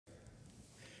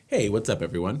Hey, what's up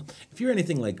everyone? If you're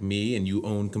anything like me and you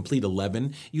own Complete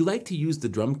 11, you like to use the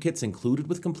drum kits included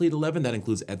with Complete 11. That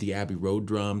includes the Abbey Road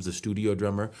drums, the studio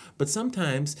drummer, but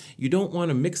sometimes you don't want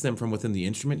to mix them from within the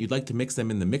instrument. You'd like to mix them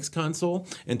in the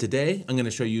MixConsole, and today I'm going to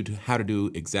show you how to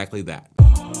do exactly that.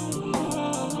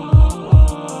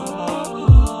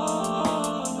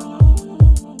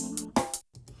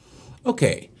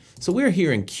 Okay, so we're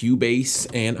here in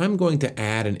Cubase, and I'm going to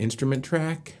add an instrument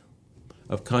track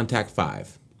of Kontakt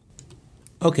 5.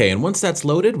 Okay, and once that's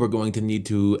loaded, we're going to need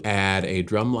to add a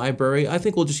drum library. I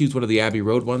think we'll just use one of the Abbey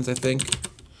Road ones, I think.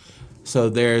 So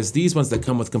there's these ones that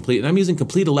come with Complete, and I'm using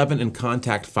Complete 11 and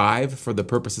Kontakt 5 for the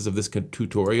purposes of this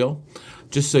tutorial.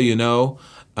 Just so you know,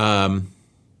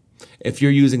 if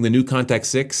you're using the new Kontakt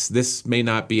 6, this may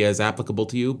not be as applicable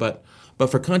to you, but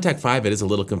for Kontakt 5, it is a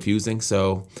little confusing,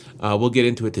 so we'll get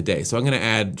into it today. So I'm gonna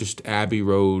add just Abbey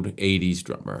Road 80s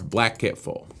drummer, black kit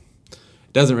full.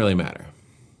 Doesn't really matter.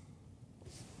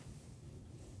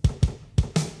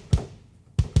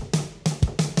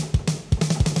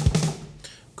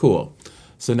 Cool.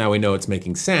 So now we know it's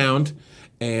making sound,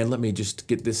 and let me just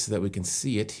get this so that we can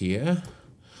see it here.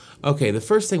 Okay, the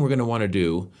first thing we're going to want to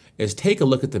do is take a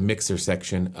look at the mixer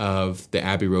section of the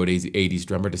Abbey Road 80s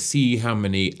drummer to see how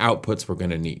many outputs we're going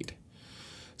to need.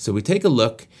 So we take a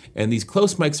look, and these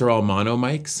close mics are all mono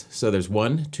mics. So there's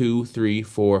 1, 2, 3,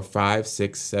 4, 5,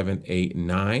 6, 7, 8,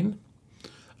 9.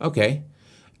 Okay,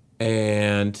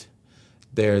 and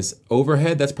there's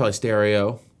overhead, that's probably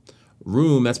stereo.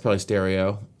 Room, that's probably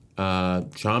stereo.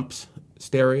 Chomps,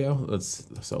 stereo. Let's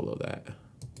solo that.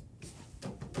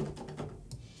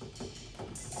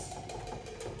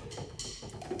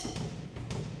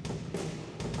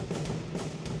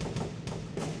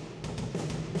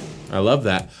 I love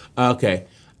that. Okay,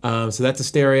 so that's a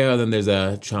stereo, and then there's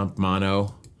a chomp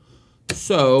mono.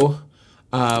 So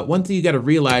one thing you got to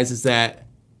realize is that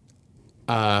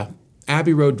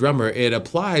Abbey Road drummer, it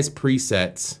applies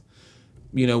presets,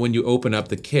 you know, when you open up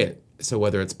the kit. So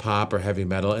whether it's pop or heavy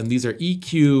metal, and these are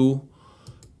EQ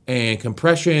and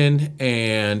compression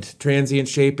and transient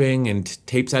shaping and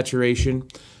tape saturation.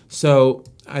 So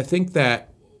I think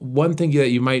that one thing that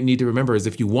you might need to remember is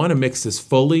if you want to mix this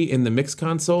fully in the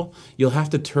MixConsole, you'll have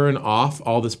to turn off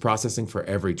all this processing for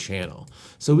every channel.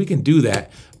 So we can do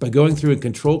that by going through and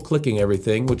control clicking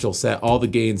everything, which will set all the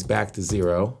gains back to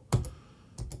 0.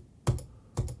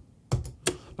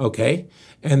 Okay,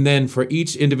 and then for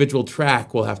each individual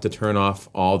track, we'll have to turn off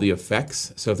all the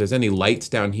effects. So if there's any lights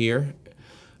down here,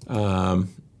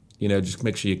 you know, just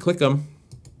make sure you click them.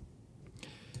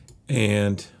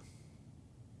 And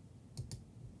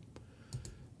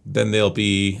then they'll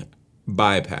be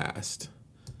bypassed.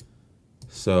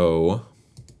 So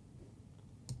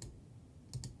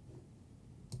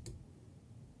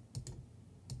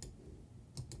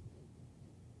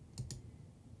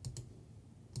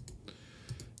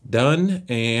done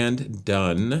and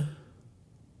done.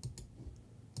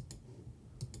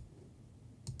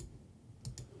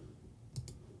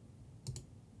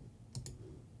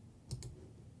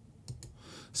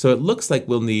 So it looks like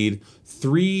we'll need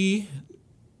 3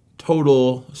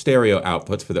 total stereo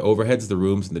outputs for the overheads, the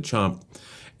rooms, and the chomp.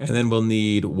 And then we'll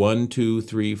need 1, 2,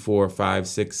 3, 4, 5,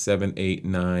 6, 7, 8,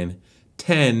 9,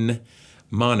 10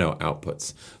 mono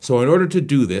outputs. So in order to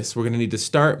do this, we're going to need to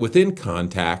start within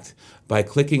Kontakt by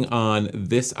clicking on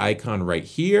this icon right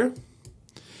here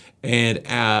and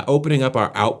opening up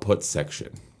our output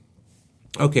section.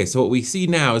 Okay, so what we see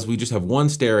now is we just have one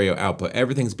stereo output.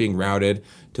 Everything's being routed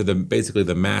to basically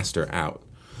the master out.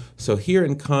 So here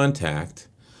in Kontakt,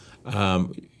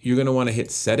 you're going to want to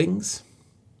hit Settings,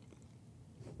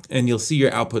 and you'll see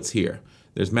your outputs here.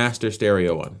 There's Master,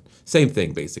 Stereo 1. Same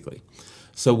thing, basically.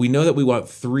 So we know that we want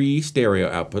 3 stereo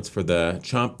outputs for the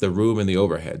chomp, the room, and the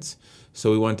overheads.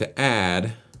 So we want to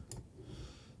add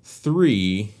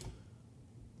 3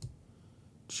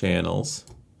 channels,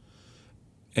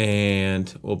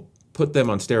 and we'll put them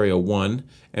on stereo 1,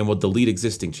 and we'll delete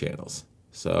existing channels.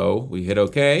 So we hit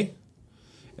OK,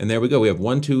 and there we go. We have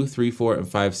 1, 2, 3, 4, and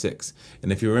 5, 6.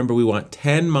 And if you remember, we want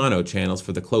 10 mono channels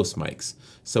for the close mics.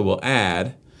 So we'll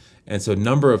add, and so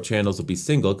number of channels will be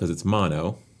single because it's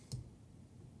mono.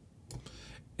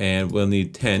 And we'll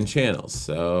need 10 channels.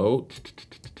 So,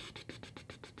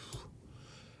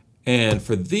 and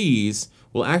for these,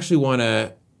 we'll actually want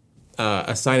to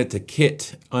assign it to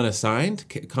kit unassigned,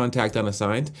 Kontakt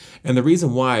unassigned. And the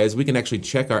reason why is we can actually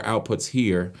check our outputs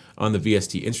here on the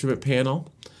VST instrument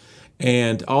panel.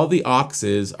 And all the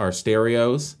auxes are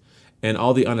stereos, and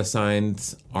all the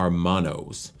unassigns are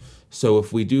monos. So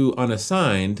if we do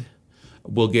unassigned,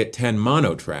 we'll get 10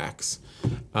 mono tracks.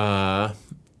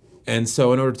 And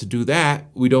so in order to do that,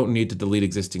 we don't need to delete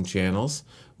existing channels.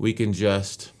 We can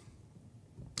just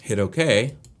hit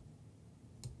OK.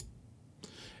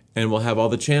 And we'll have all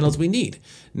the channels we need.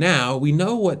 Now, we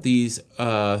know what these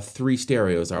 3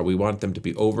 stereos are. We want them to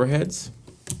be overheads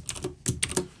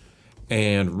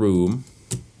and room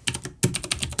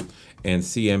and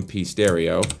CMP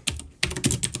stereo.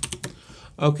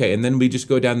 Okay, and then we just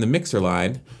go down the mixer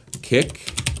line,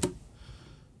 kick,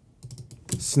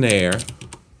 snare,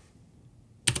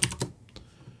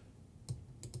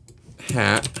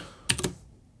 hat,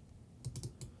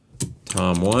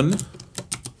 tom 1,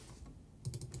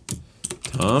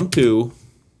 tom 2,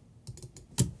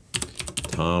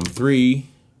 tom 3,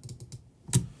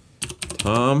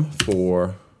 tom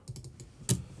 4,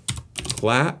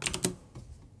 clap,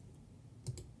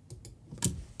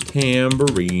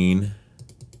 tambourine,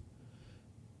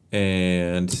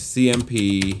 and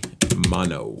CMP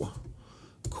mono.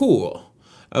 Cool.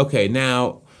 Okay,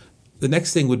 now the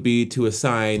next thing would be to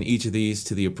assign each of these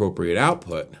to the appropriate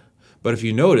output. But if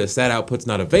you notice, that output's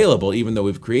not available even though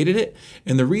we've created it.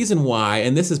 And the reason why,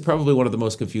 and this is probably one of the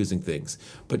most confusing things,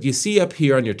 but you see up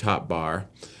here on your top bar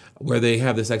where they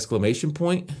have this exclamation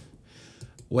point?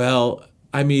 Well,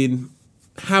 I mean,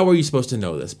 how are you supposed to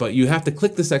know this? But you have to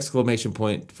click this exclamation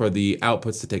point for the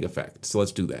outputs to take effect. So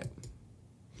let's do that.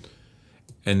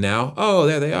 And now, oh,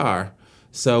 there they are.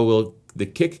 So the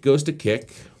kick goes to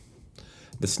kick.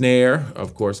 The snare,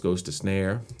 of course, goes to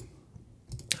snare.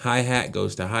 Hi-hat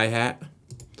goes to hi-hat.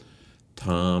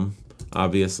 Tom,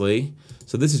 obviously.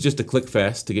 So this is just a click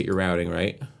fest to get your routing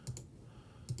right.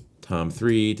 Tom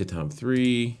 3 to Tom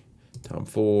 3. Tom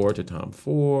 4 to Tom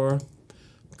 4.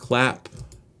 Clap.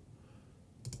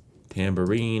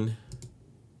 Tambourine.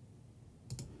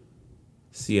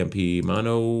 CMP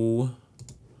mono.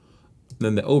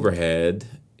 Then the overhead,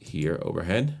 here,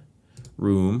 overhead.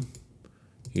 Room,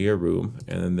 here, room,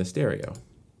 and then the stereo.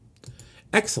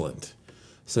 Excellent.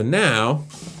 So now,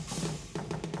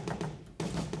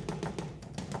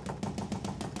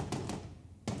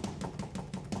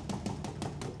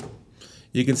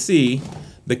 you can see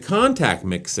the Kontakt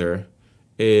mixer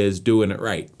is doing it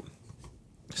right.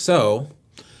 So,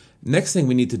 next thing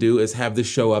we need to do is have this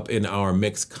show up in our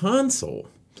MixConsole.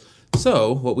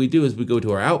 So, what we do is we go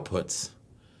to our outputs,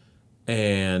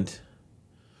 and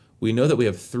we know that we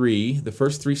have the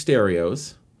first 3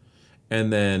 stereos,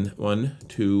 and then 1,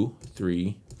 2,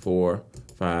 3, 4,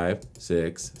 5,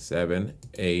 6, 7,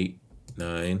 8,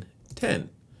 9, 10.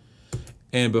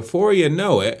 And before you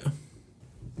know it,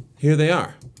 here they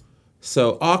are.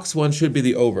 So aux 1 should be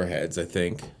the overheads, I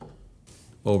think.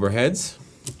 Overheads.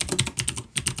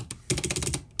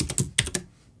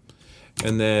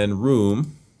 And then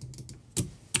room.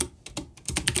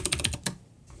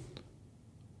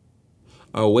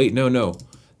 Oh, wait, no.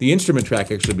 The instrument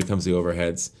track actually becomes the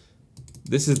overheads.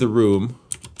 This is the room.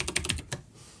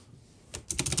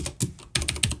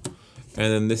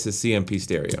 And then this is CMP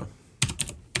stereo.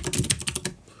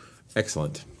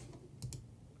 Excellent.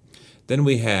 Then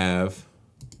we have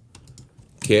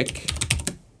kick.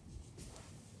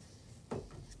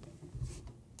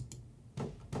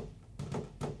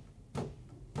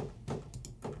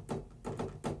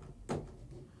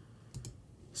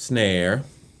 Snare.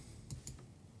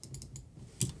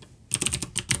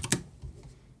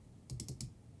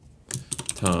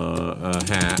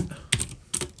 Hat.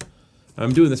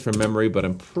 I'm doing this from memory, but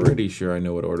I'm pretty sure I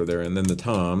know what order they're in. Then the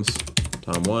toms.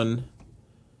 Tom 1.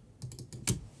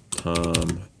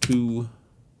 Tom 2.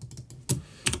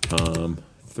 Tom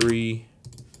 3.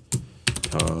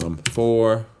 Tom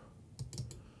 4.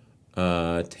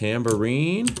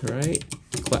 Tambourine, right?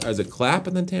 Is it clap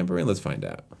and then tambourine? Let's find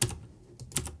out.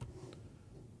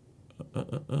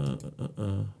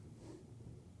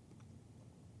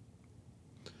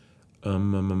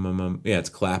 Yeah, it's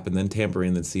clap and then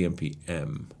tambourine, then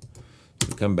CMPM.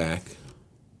 So come back.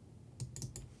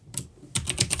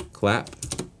 Clap.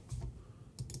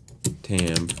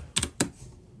 Tam.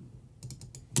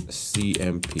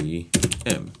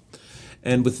 CMPM.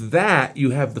 And with that,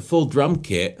 you have the full drum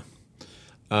kit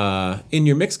in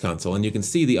your MixConsole, and you can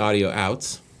see the audio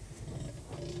outs.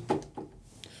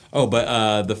 Oh,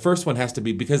 but the first one has to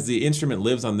be, because the instrument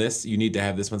lives on this, you need to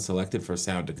have this one selected for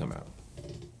sound to come out.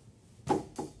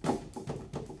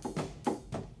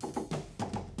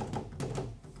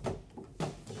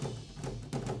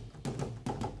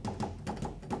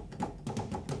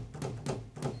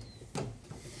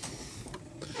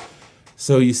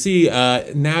 So you see,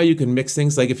 now you can mix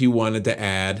things, like if you wanted to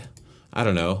add, I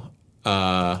don't know,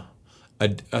 a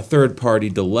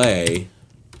third-party delay.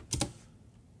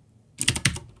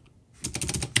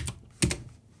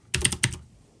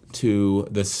 to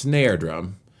the snare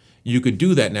drum, you could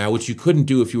do that now, which you couldn't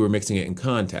do if you were mixing it in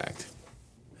Kontakt.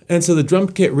 And so the drum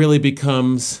kit really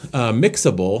becomes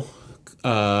mixable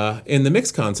in the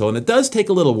MixConsole, and it does take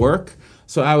a little work,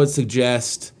 so I would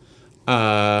suggest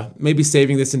maybe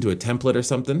saving this into a template or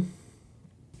something.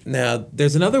 Now,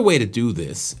 there's another way to do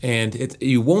this, and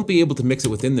you won't be able to mix it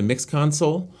within the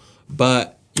MixConsole,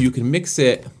 but you can mix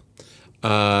it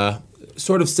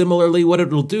sort of similarly. What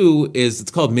it'll do is,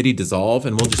 it's called Midi Dissolve,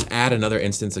 and we'll just add another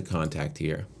instance of Kontakt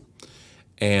here.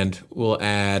 And we'll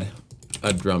add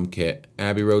a drum kit,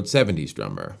 Abbey Road 70s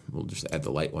drummer. We'll just add the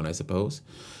light one, I suppose.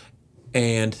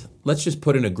 And let's just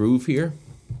put in a groove here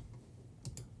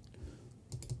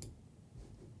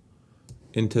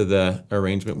into the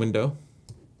arrangement window.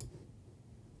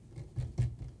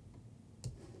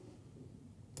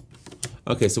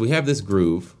 Okay, so we have this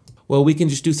groove. Well, we can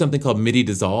just do something called Midi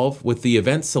Dissolve. With the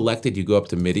event selected, you go up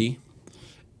to MIDI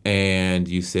and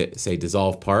you say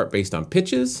dissolve part based on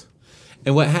pitches.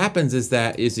 And what happens is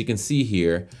that, as you can see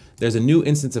here, there's a new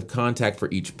instance of Kontakt for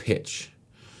each pitch.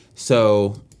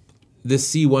 So this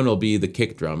C1 will be the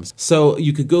kick drums. So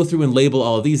you could go through and label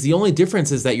all of these. The only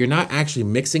difference is that you're not actually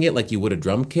mixing it like you would a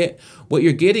drum kit. What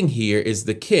you're getting here is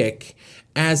the kick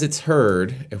as it's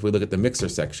heard. If we look at the mixer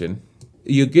section,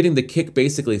 you're getting the kick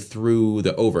basically through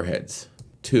the overheads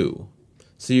too.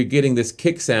 So you're getting this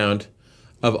kick sound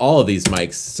of all of these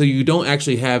mics. So you don't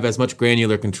actually have as much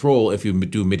granular control if you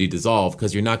do Midi Dissolve,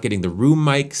 because you're not getting the room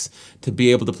mics to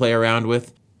be able to play around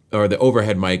with, or the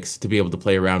overhead mics to be able to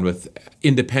play around with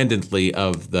independently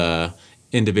of the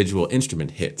individual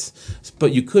instrument hits.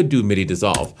 But you could do Midi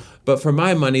Dissolve. But for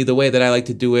my money, the way that I like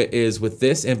to do it is with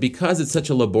this, and because it's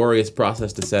such a laborious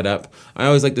process to set up, I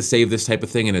always like to save this type of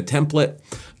thing in a template,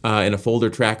 in a folder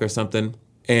track or something,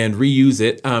 and reuse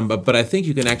it. But I think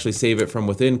you can actually save it from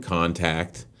within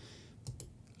Kontakt.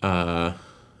 Yeah,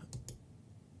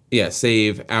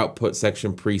 save output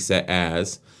section preset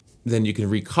as. Then you can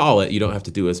recall it. You don't have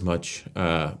to do as much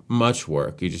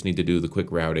work. You just need to do the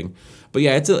quick routing. But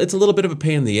yeah, it's a little bit of a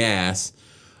pain in the ass,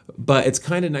 but it's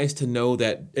kind of nice to know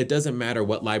that it doesn't matter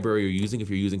what library you're using. If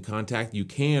you're using Kontakt, you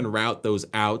can route those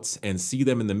outs and see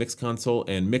them in the MixConsole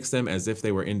and mix them as if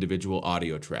they were individual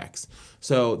audio tracks.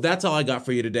 So that's all I got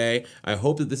for you today. I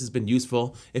hope that this has been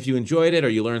useful. If you enjoyed it or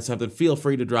you learned something, feel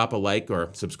free to drop a like or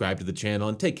subscribe to the channel,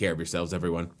 and take care of yourselves,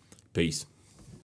 everyone. Peace.